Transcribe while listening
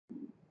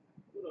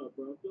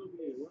bro. Fill me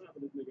in. What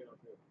happened to this nigga out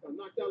there? I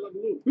knocked out like a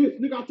little bitch,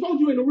 nigga. I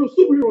told you ain't no real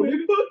superhero,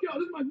 nigga. Fuck y'all.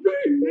 This is my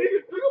dream,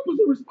 nigga. I gotta put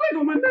some respect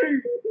on my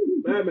name.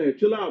 Man,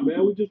 chill out,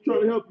 man. We just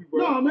trying to help you,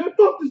 bro. Nah, man.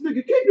 Fuck this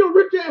nigga. Keep your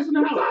rich ass in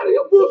the house. Out of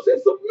your bullshit,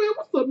 man.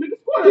 What's up, nigga?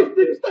 Square. This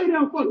nigga, stay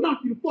down before I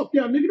knock you the fuck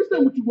out, nigga. This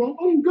ain't what you want.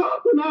 On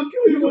Goblin, I'll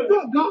kill you. Nigga,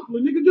 fuck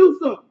Goblin, nigga. Do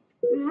something.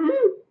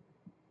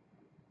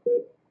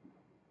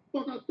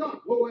 Fuck, I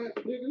thought, whole ass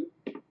nigga.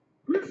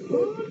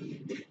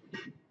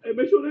 Hey,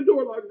 make sure that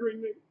door locked, green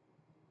nigga.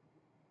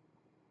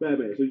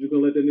 Batman, so you just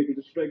gonna let that nigga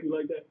disrespect you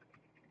like that?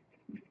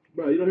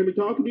 Bro, you don't hear me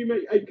talking to you,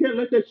 man? Hey, you can't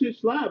let that shit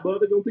slide, bro.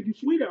 They're gonna think you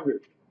sweet out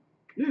here.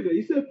 Nigga,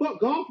 he said fuck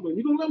Goffman.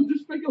 You gonna let him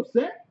disrespect your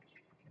set?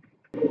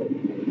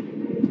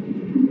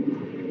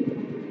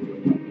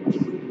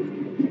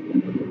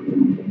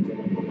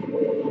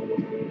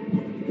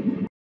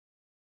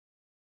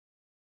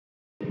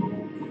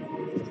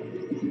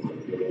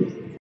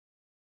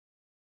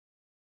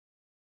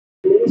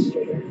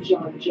 Administrator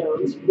John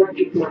Jones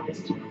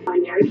recognized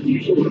binary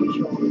fusion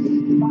control,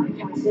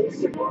 bypassing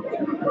support.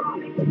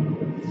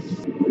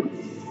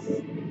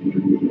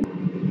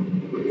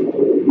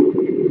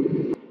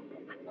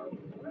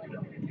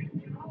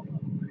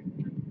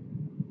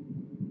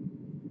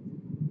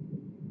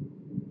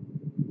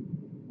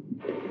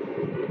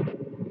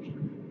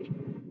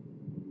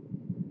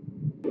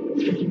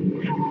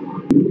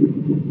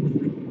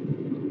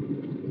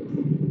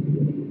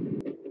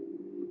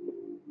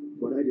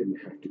 But I didn't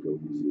have to go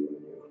easy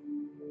on you.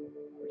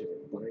 A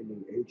different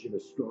binding agent, a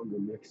stronger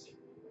mix.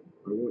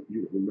 I want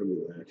you to remember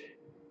that.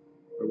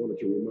 I wanted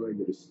to remind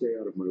you to stay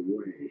out of my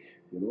way.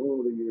 In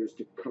all the years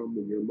to come,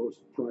 in your most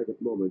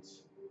private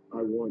moments,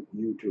 I want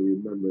you to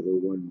remember the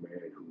one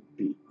man who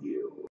beat you.